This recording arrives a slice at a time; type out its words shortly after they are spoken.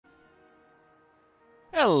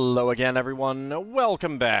Hello again, everyone.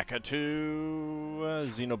 Welcome back to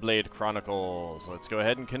Xenoblade Chronicles. Let's go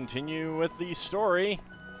ahead and continue with the story.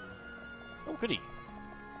 Oh, goody.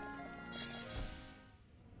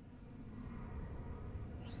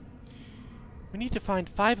 We need to find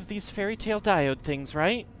 5 of these fairy tale diode things,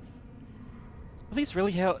 right? Will these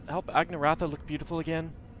really help Agniratha look beautiful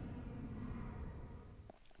again?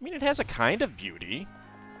 I mean, it has a kind of beauty.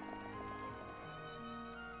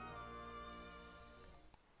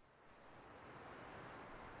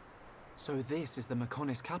 So this is the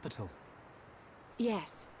Mechonis capital?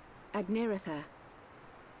 Yes, Agniratha,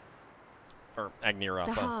 Or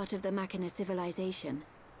Agniratha. the heart of the Machina civilization.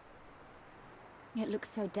 It looks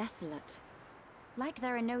so desolate. Like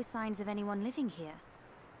there are no signs of anyone living here.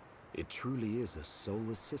 It truly is a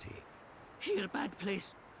soulless city. Here, bad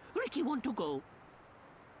place. Ricky want to go.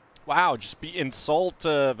 Wow, just insult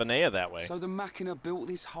Vinaya that way. So the Machina built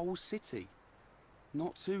this whole city?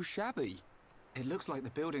 Not too shabby. It looks like the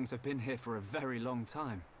buildings have been here for a very long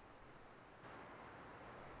time.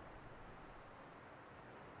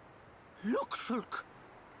 Look, Shulk.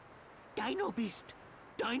 Dino Beast.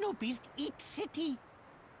 Dino Beast eat city.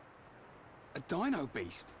 A dino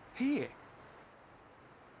beast? Here?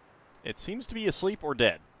 It seems to be asleep or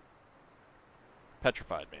dead.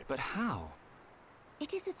 Petrified, maybe. But how?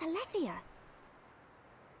 It is a Telethia.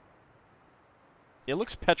 It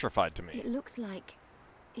looks petrified to me. It looks like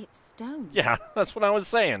it's stone. Yeah, that's what I was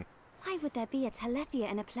saying. Why would there be a Telethia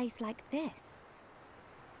in a place like this?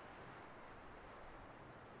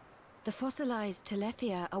 The fossilized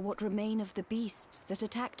Telethia are what remain of the beasts that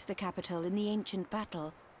attacked the capital in the ancient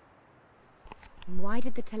battle. Why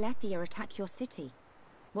did the Telethia attack your city?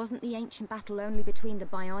 Wasn't the ancient battle only between the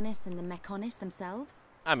Bionis and the Mechonis themselves?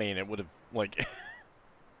 I mean, it would have, like...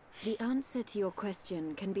 The answer to your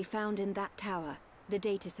question can be found in that tower, the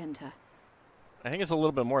data center. I think it's a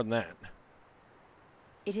little bit more than that.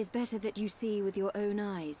 It is better that you see with your own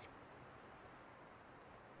eyes.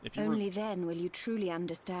 If you Only then will you truly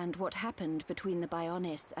understand what happened between the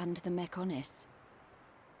Bionis and the Mechonis.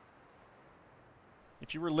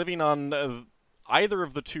 if you were living on either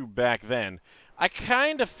of the two back then, I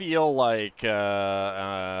kind of feel like you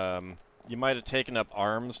might have taken up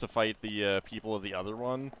arms to fight the people of the other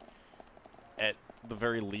one, at the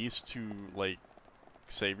very least to, like,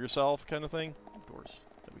 save yourself kind of thing. Doors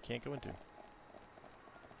that we can't go into.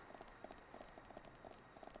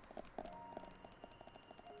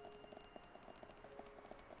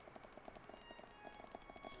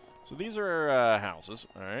 So these are houses,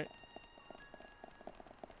 alright.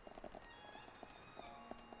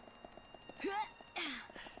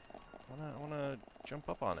 I wanna jump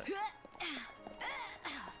up on it.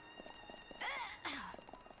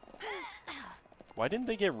 Why didn't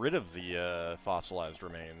they get rid of the fossilized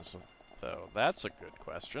remains, though? That's a good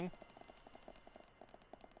question.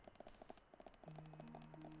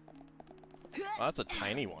 Oh, that's a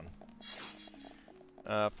tiny one.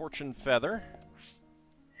 Fortune Feather.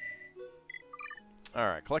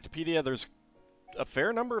 Alright, Collectopedia, there's a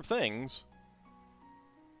fair number of things.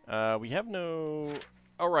 We have no...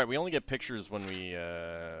 Oh, right, we only get pictures when we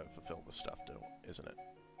fulfill the stuff, isn't it?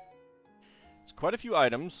 There's quite a few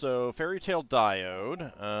items, so Fairy Tale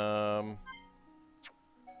Diode.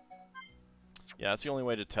 Yeah, that's the only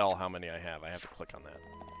way to tell how many I have. I have to click on that.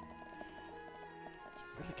 It's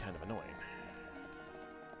really kind of annoying.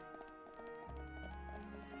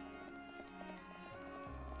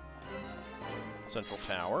 Central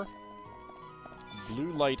Tower.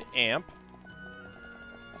 Blue Light Amp.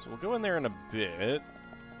 So we'll go in there in a bit,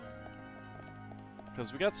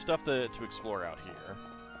 because we got stuff to explore out here.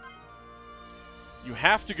 You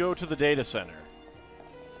have to go to the data center.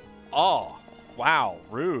 Oh, wow,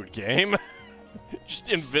 rude game. Just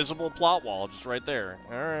invisible plot wall, just right there.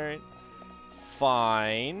 Alright.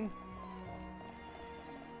 Fine.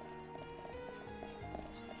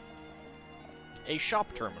 A shop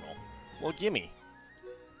terminal. Well, gimme.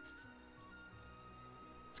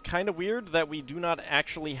 It's kind of weird that we do not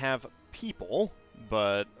actually have people,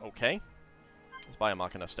 but okay. Let's buy a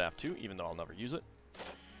Machina staff too, even though I'll never use it.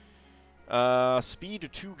 Speed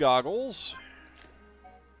 2 goggles.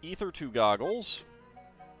 Ether 2 goggles.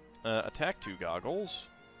 Attack 2 goggles.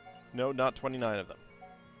 No, not 29 of them.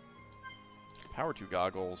 Power 2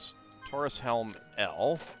 goggles. Taurus Helm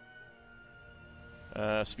L.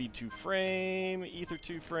 Speed 2 frame, Ether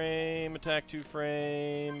 2 frame, Attack 2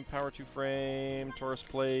 frame, Power 2 frame, Taurus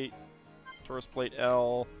Plate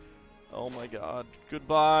L. Oh my god.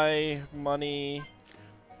 Goodbye, money.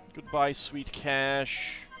 Goodbye, sweet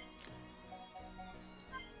cash.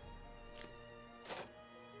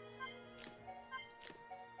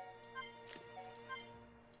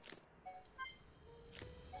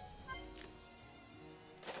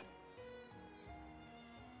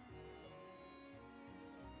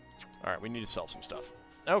 Alright, we need to sell some stuff.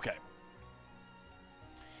 Okay.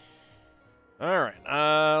 Alright,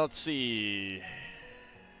 let's see.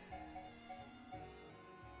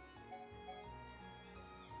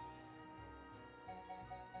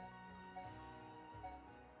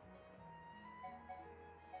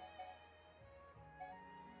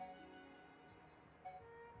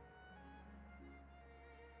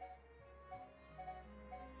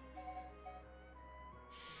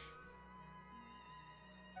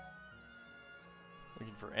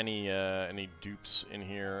 Looking for any dupes in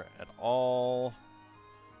here at all.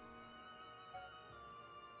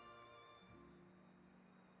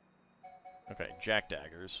 Okay, jack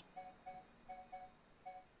daggers.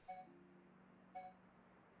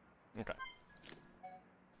 Okay.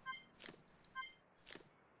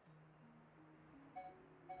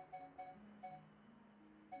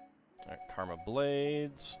 Alright, Karma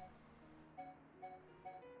Blades.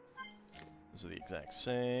 Those are the exact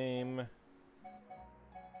same.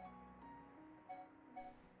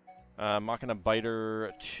 Machina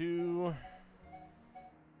Biter 2.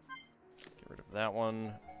 Get rid of that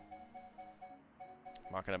one.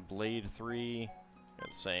 Machina Blade 3. They're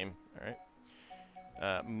the same.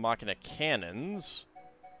 Alright. Machina Cannons.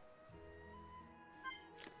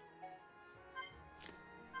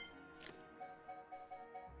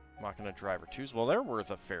 Machina Driver 2s. Well, they're worth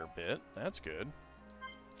a fair bit. That's good.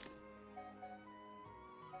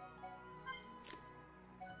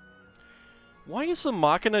 Why is the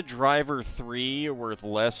Machina Driver 3 worth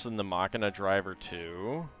less than the Machina Driver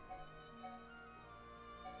 2?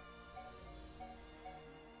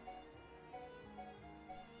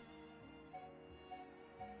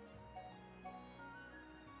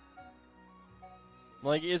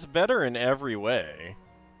 Like, it's better in every way.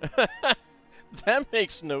 That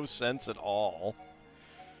makes no sense at all.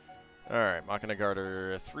 Alright, Machina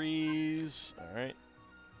Garter 3s. Alright.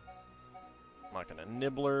 Machina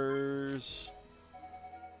Nibblers.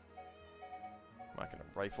 Machina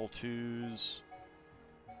Rifle 2s.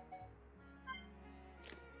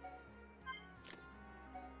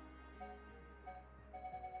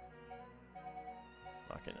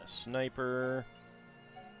 Machina Sniper.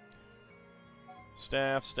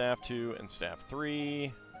 Staff, Staff 2, and Staff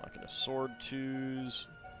 3. Machina Sword 2s.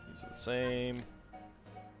 These are the same.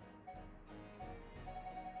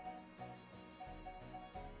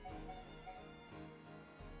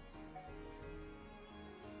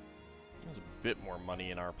 There's a bit more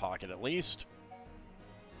money in our pocket, at least.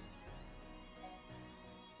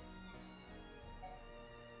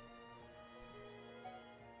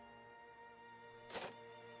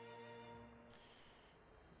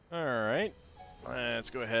 Alright. Let's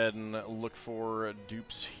go ahead and look for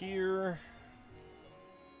dupes here.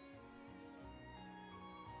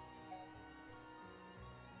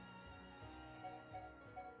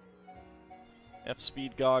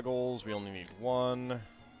 F-Speed goggles, we only need one.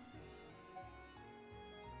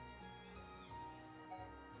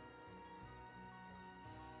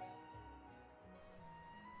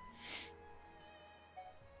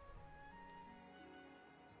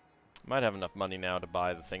 Might have enough money now to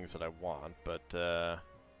buy the things that I want, but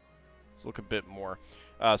let's look a bit more.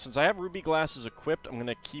 Since I have ruby glasses equipped, I'm going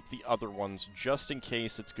to keep the other ones just in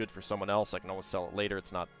case it's good for someone else. I can always sell it later.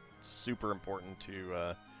 It's not super important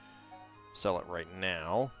to sell it right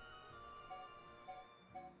now.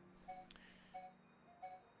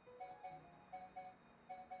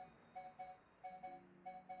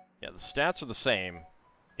 Yeah, the stats are the same.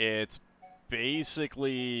 It's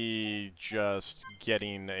basically just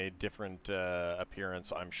getting a different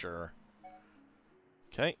appearance, I'm sure.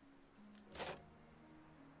 Okay.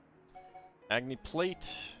 Agni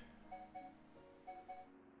Plate.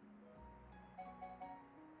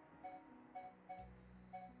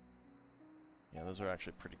 Yeah, those are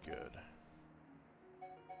actually pretty good.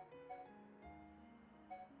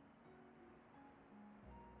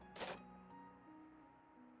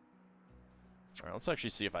 Alright, let's actually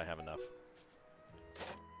see if I have enough.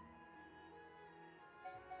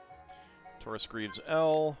 Taurus Greaves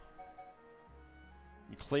L.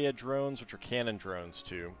 Euclea drones, which are cannon drones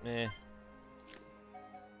too. Eh.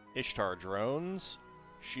 Ishtar drones.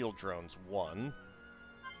 Shield drones 1.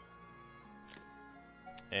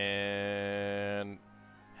 And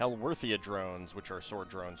Hellworthia drones, which are sword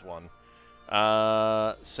drones 1.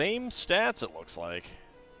 Same stats, it looks like.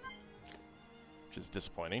 Which is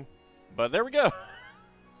disappointing. But there we go.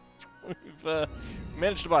 We've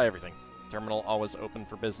managed to buy everything. Terminal always open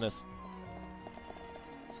for business.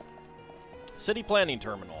 City Planning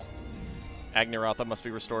Terminal. Agniratha must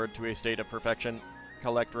be restored to a state of perfection.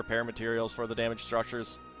 Collect repair materials for the damaged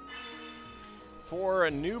structures.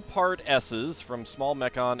 4 new part S's from small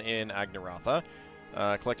mechon in Agniratha.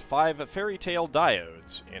 Collect 5 fairy tale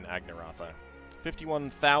diodes in Agniratha.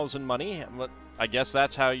 51,000 money. I guess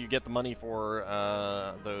that's how you get the money for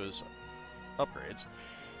those upgrades.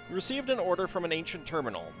 You received an order from an ancient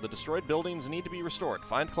terminal. The destroyed buildings need to be restored.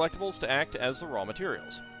 Find collectibles to act as the raw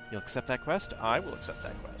materials. You'll accept that quest? I will accept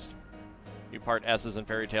that quest. New part S's and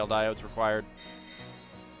fairy tale diodes required.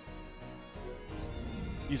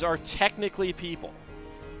 These are technically people.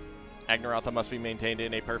 Agniratha must be maintained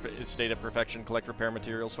in a perfect state of perfection. Collect repair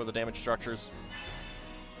materials for the damaged structures.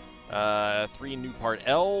 3 new part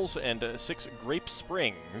L's and 6 grape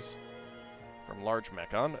springs from large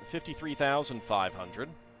mechon. 53,500.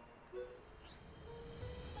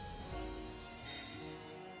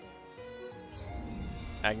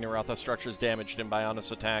 Agniratha structures damaged in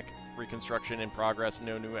Bionis attack. Reconstruction in progress.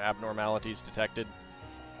 No new abnormalities detected.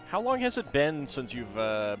 How long has it been since you've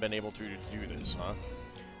been able to do this, huh?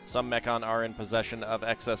 Some mechon are in possession of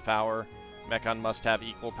excess power. Mechon must have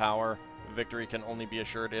equal power. Victory can only be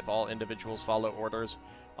assured if all individuals follow orders.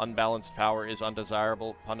 Unbalanced power is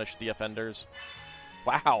undesirable. Punish the offenders.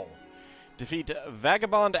 Wow! Defeat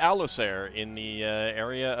Vagabond Alusair in the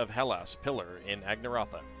area of Hellas Pillar in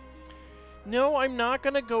Agniratha. No, I'm not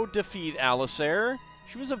gonna go defeat Alusair.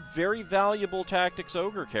 She was a very valuable Tactics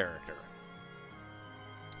Ogre character.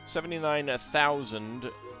 79,000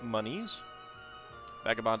 monies.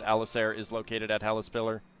 Vagabond Alusair is located at Hellas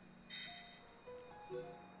Pillar.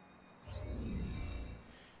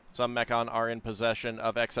 Some mechon are in possession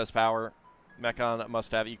of excess power. Mechon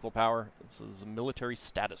must have equal power. This is a military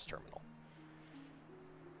status terminal.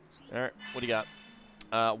 Alright, what do you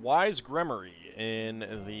got? Wise Gremory in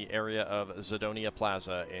the area of Zedonia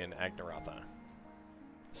Plaza in Agniratha.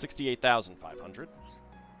 68,500.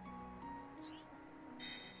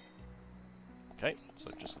 Okay, so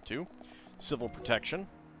just the 2. Civil Protection.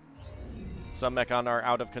 Some mechon are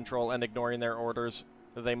out of control and ignoring their orders.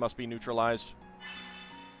 They must be neutralized.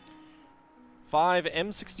 5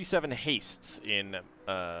 M67 hastes in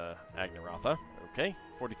Agniratha. Okay,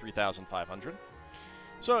 43,500.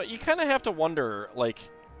 So you kind of have to wonder, like,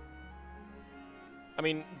 I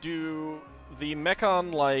mean, do the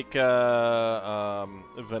mechon like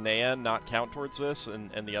Vanea not count towards this,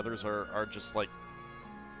 and the others are just like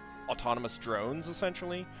autonomous drones,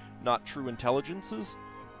 essentially? Not true intelligences?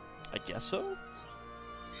 I guess so?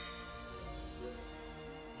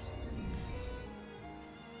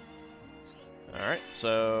 Alright,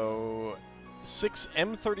 so 6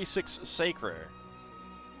 M36 Sacre.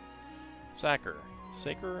 Sacker.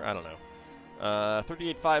 Saker? I don't know.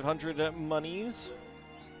 38,500 monies.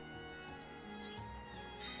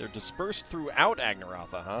 They're dispersed throughout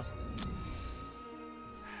Agniratha, huh?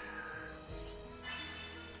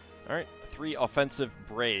 Alright, 3 offensive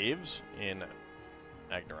Braves in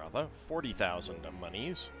Agniratha. 40,000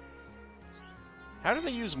 monies. How do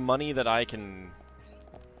they use money that I can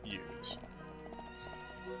use?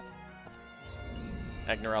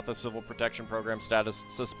 Agniratha Civil Protection Program status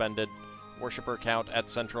suspended. Worshipper count at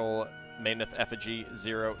Central Maineth Effigy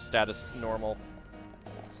 0. Status normal.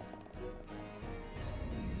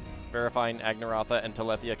 Verifying Agniratha and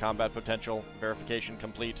Telethia combat potential. Verification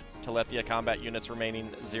complete. Telethia combat units remaining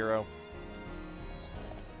 0.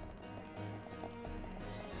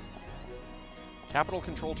 Capital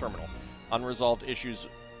Control Terminal. Unresolved issues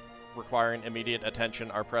requiring immediate attention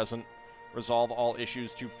are present. Resolve all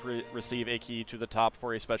issues to receive a key to the top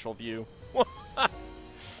for a special view.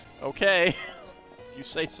 Okay, if you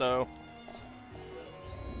say so.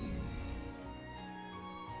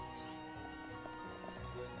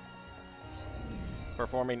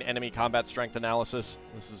 Performing enemy combat strength analysis.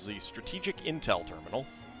 This is the Strategic Intel Terminal.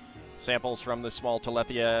 Samples from the small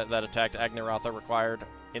Telethia that attacked Agniratha required.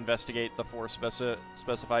 Investigate the 4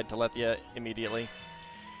 specified Telethia immediately.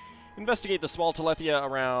 Investigate the small Telethia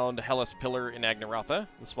around Hellas Pillar in Agniratha.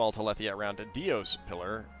 The small Telethia around Dios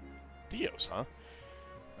Pillar. Dios, huh?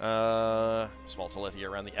 Small Telethia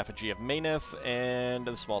around the effigy of Maineth, and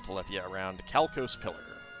the small Telethia around Kalkos Pillar.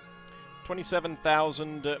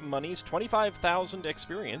 27,000 monies, 25,000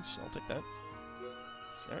 experience. I'll take that.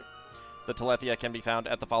 Alright. The Telethia can be found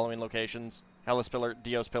at the following locations: Hellas Pillar,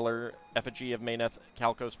 Dios Pillar, effigy of Maineth,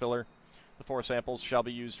 Kalkos Pillar. The 4 samples shall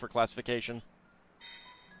be used for classification.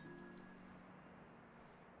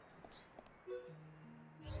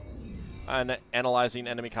 And analyzing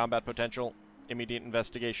enemy combat potential. Immediate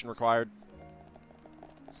investigation required.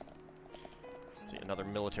 See, another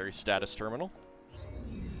military status terminal.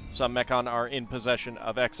 Some mechon are in possession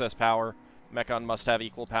of excess power. Mechon must have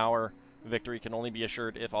equal power. Victory can only be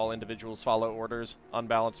assured if all individuals follow orders.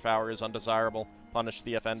 Unbalanced power is undesirable. Punish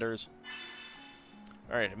the offenders.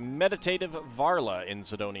 Alright, Meditative Varla in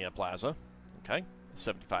Zidonia Plaza. Okay,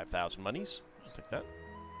 75,000 monies. I'll take that.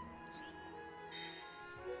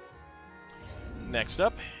 Next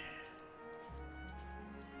up,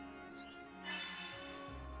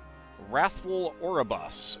 Wrathful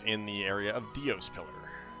Oribus in the area of Dios Pillar.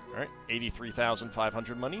 Alright,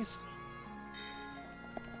 83,500 monies.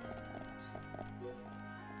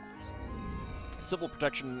 Civil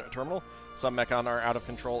Protection Terminal. Some Mechon are out of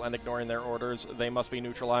control and ignoring their orders. They must be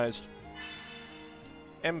neutralized.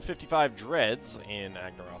 M55 Dreads in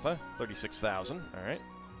Agniratha. 36,000. Alright.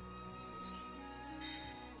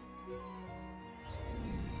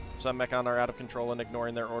 Some Mechon are out of control and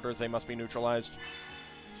ignoring their orders. They must be neutralized.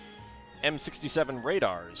 M67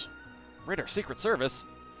 Radars. Radar Secret Service.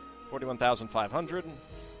 41,500.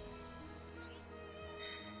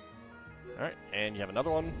 Alright, and you have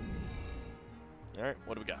another one. Alright,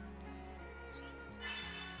 what do we got?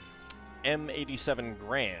 M87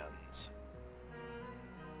 Grands.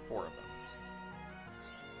 4 of them.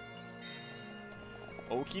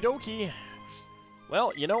 Okie dokie.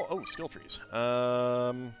 Well, you know... Oh, skill trees.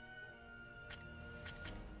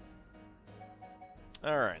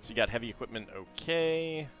 Alright, so you got heavy equipment,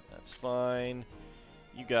 okay. That's fine.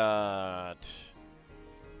 You got...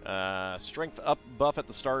 strength up buff at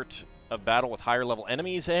the start of battle with higher level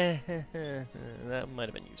enemies. That might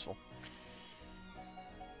have been useful.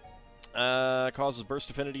 Causes burst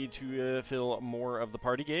affinity to fill more of the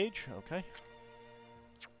party gauge. Okay.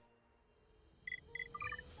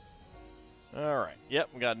 Alright. Yep,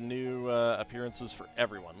 we got new appearances for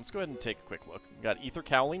everyone. Let's go ahead and take a quick look. We got Ether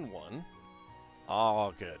Cowling 1.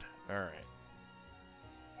 Oh, good. Alright.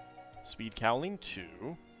 Speed Cowling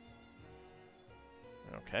 2.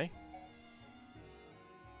 Okay.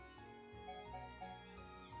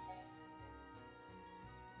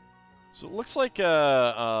 So it looks like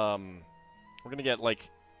we're gonna get like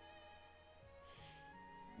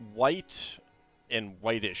white and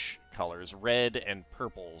whitish colors, red and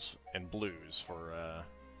purples and blues for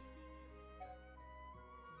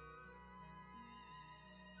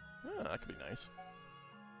oh, that could be nice.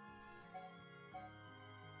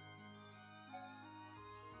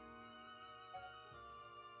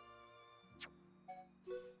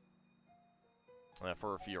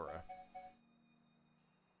 For Fiora.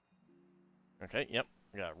 Okay, yep.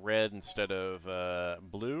 We got red instead of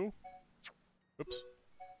blue. Oops.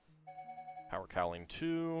 Power Cowling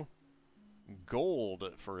 2.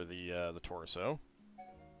 Gold for the torso.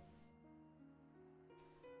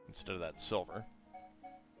 Instead of that silver.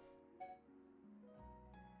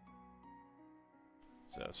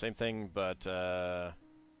 So, same thing, but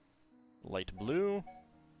light blue.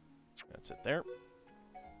 That's it there.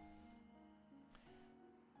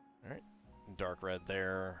 Alright. Dark red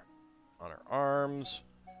there on our arms.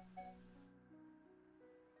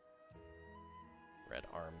 Red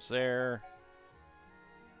arms there.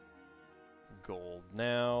 Gold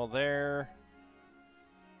now there.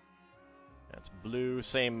 That's blue.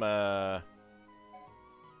 Same arms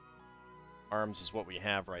as what we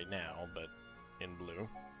have right now, but in blue.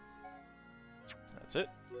 That's it.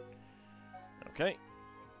 Okay.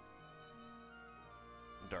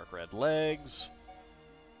 Dark red legs.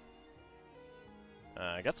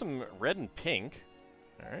 I got some red and pink.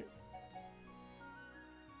 Alright.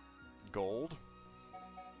 Gold.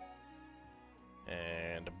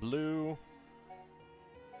 And blue.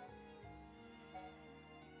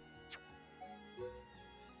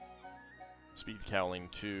 Speed Cowling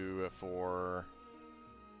 2 for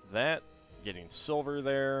that. Getting silver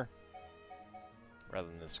there. Rather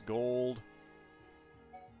than this gold.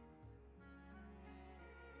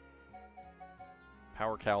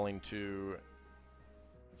 Power Cowling 2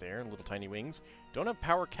 there, little tiny wings. Don't have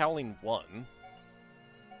Power Cowling 1.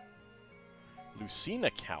 Lucina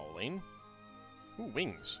Cowling. Ooh,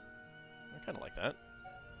 wings. I kind of like that.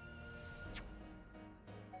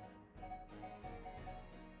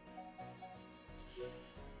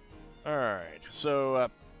 Alright, so,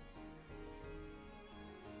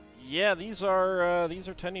 yeah, these are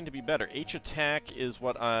tending to be better. H attack is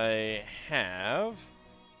what I have.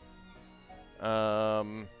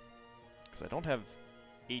 Because I don't have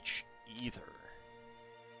H either.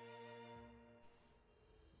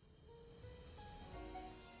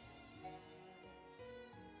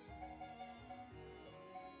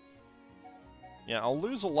 Yeah, I'll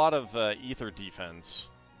lose a lot of ether defense.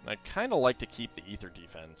 I kind of like to keep the ether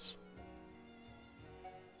defense.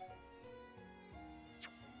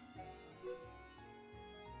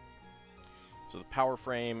 So the power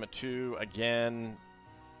frame 2, again,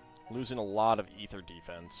 losing a lot of ether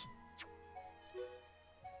defense.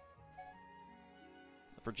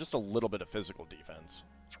 for just a little bit of physical defense.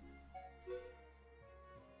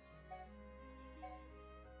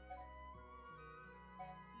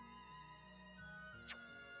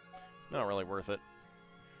 Not really worth it.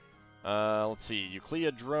 Let's see.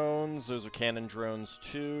 Euclid drones. Those are cannon drones,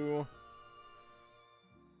 too.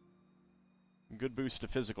 Good boost to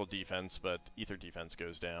physical defense, but ether defense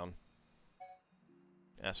goes down.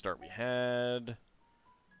 Astart we had.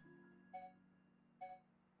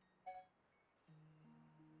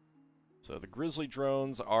 So the Grizzly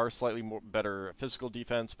drones are slightly more better physical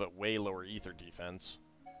defense, but way lower ether defense.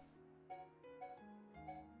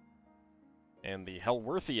 And the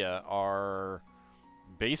Helworthia are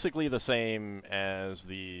basically the same as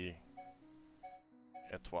the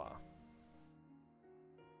Etoile.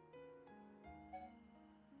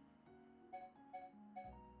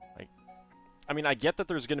 I mean, I get that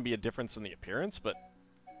there's going to be a difference in the appearance, but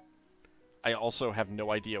I also have no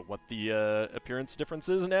idea what the appearance difference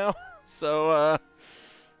is now. So, I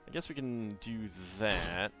guess we can do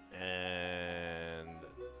that, and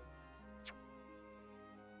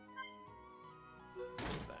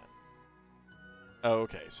that. Oh,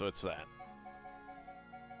 okay, so it's that.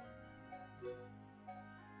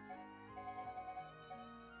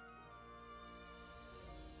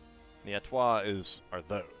 The Etoile are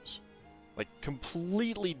those. Like,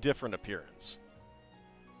 completely different appearance.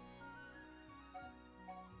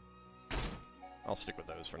 I'll stick with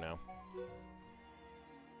those for now.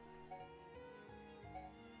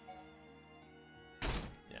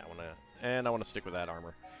 Yeah, I want to stick with that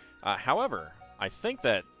armor. However, I think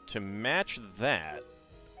that to match that,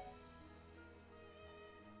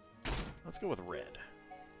 let's go with red.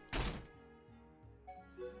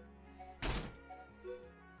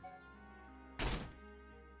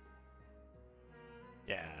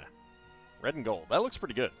 Yeah, red and gold. That looks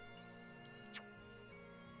pretty good.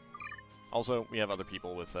 Also, we have other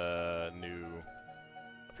people with new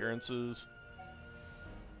appearances.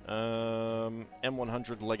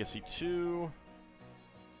 M100 Legacy 2.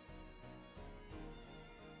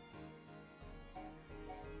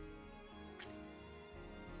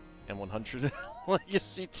 M100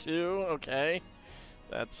 Legacy 2, okay.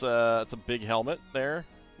 That's a big helmet there,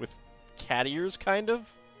 with cat ears, kind of.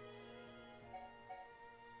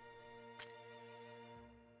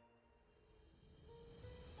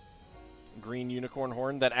 Green unicorn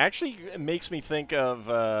horn. That actually makes me think of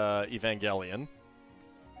Evangelion.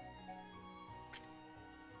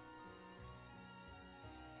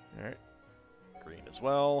 Alright. Green as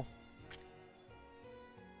well.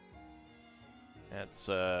 That's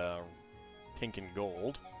pink and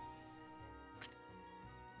gold.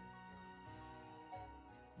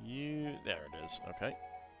 There it is. Okay.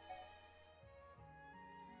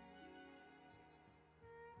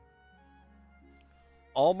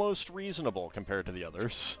 Almost reasonable compared to the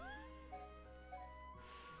others.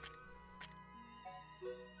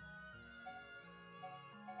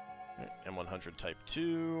 M100 Type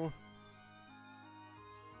 2.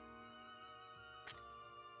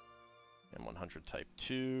 M100 Type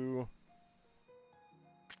 2.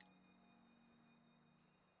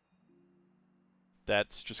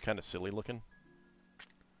 That's just kind of silly looking.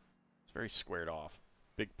 It's very squared off.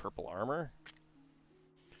 Big purple armor.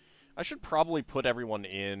 I should probably put everyone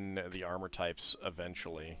in the armor types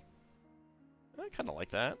eventually. I kind of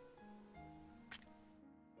like that.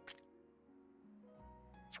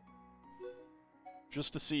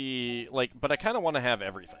 Just to see, like, but I kind of want to have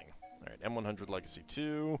everything. Alright, M100 Legacy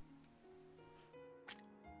 2.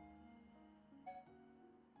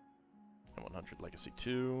 M100 Legacy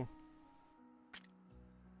 2.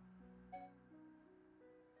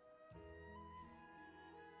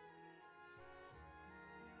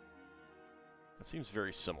 That seems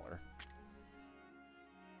very similar.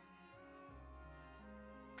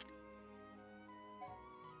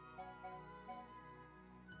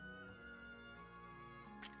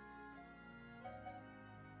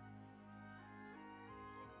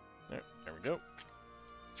 There we go.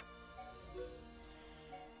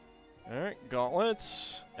 Alright,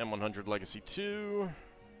 gauntlets. M100 Legacy 2.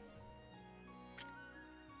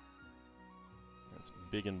 That's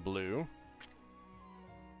big and blue.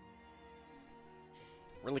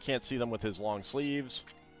 Really can't see them with his long sleeves.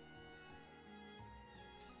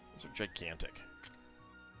 Those are gigantic.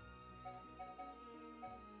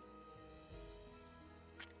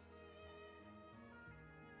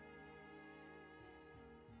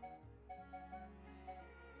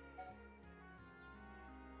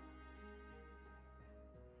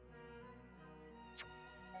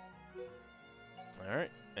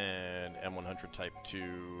 Alright, and M100 Type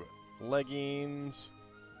 2 leggings.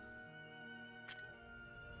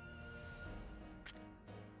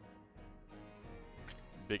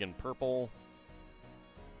 big in purple.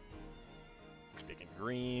 Big in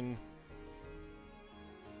green.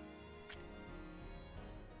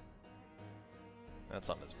 That's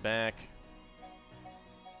on his back.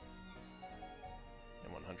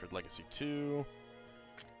 And 100 Legacy 2.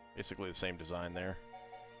 Basically the same design there.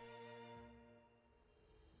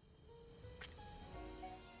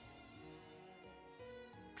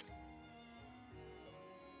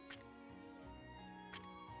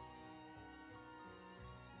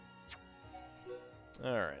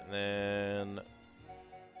 Alright, and then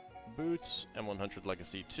boots, M100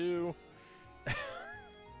 Legacy 2. Those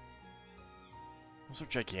are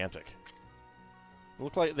gigantic.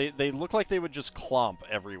 Look like they look like they would just clomp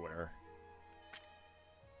everywhere.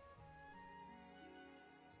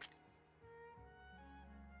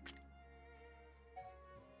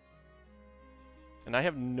 And I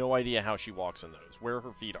have no idea how she walks in those, where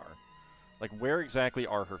her feet are. Like, where exactly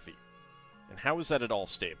are her feet? And how is that at all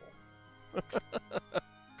stable?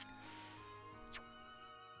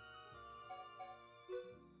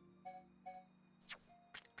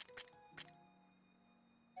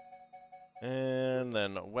 And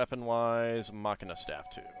then weapon-wise, Machina Staff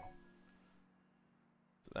 2.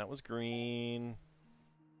 So that was green.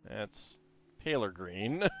 That's paler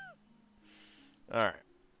green. Alright.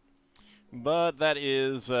 But that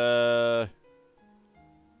is all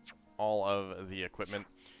of the equipment.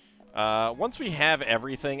 Once we have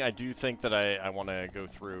everything, I do think that I want to go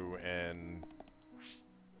through and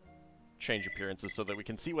change appearances so that we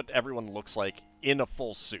can see what everyone looks like in a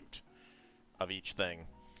full suit of each thing.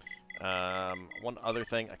 One other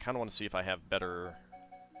thing, I kind of want to see if I have better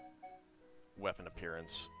weapon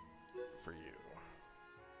appearance for you.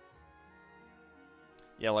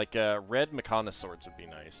 Yeah, like red machina swords would be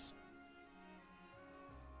nice.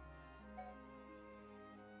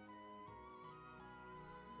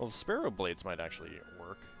 Well, the sparrow blades might actually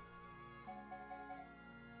work.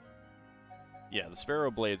 Yeah, the sparrow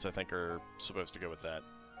blades, I think, are supposed to go with that.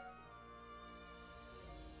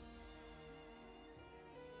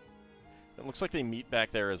 It looks like they meet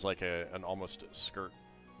back there as like an almost skirt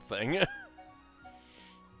thing. Yeah,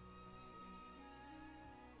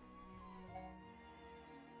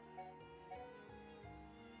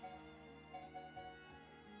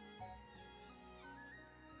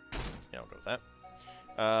 I'll go with that.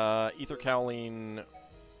 Ether Cowling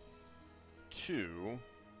 2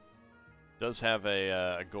 does have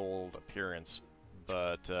a gold appearance,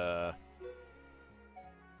 but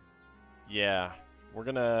yeah, we're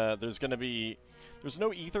gonna. There's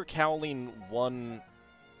no Ether Cowling 1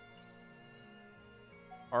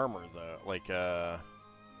 armor though. Like yeah,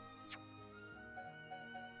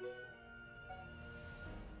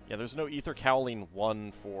 there's no Ether Cowling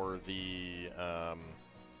 1 for the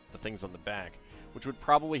things on the back, which would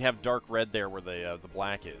probably have dark red there where the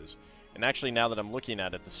black is. And actually, now that I'm looking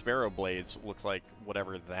at it, the Sparrow Blades look like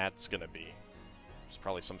whatever that's going to be. It's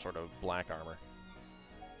probably some sort of black armor.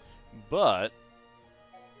 But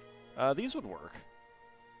these would work.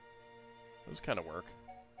 Those kind of work.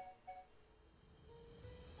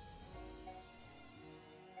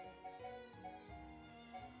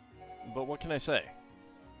 But what can I say?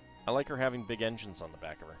 I like her having big engines on the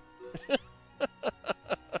back of her.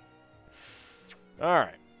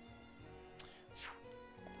 Alright.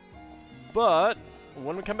 But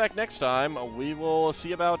when we come back next time, we will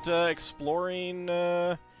see about exploring.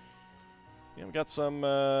 We've got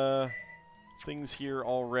some things here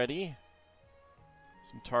already.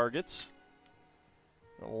 Some targets.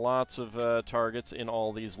 Lots of targets in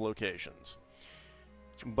all these locations.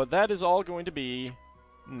 But that is all going to be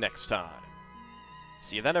next time.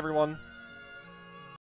 See you then, everyone.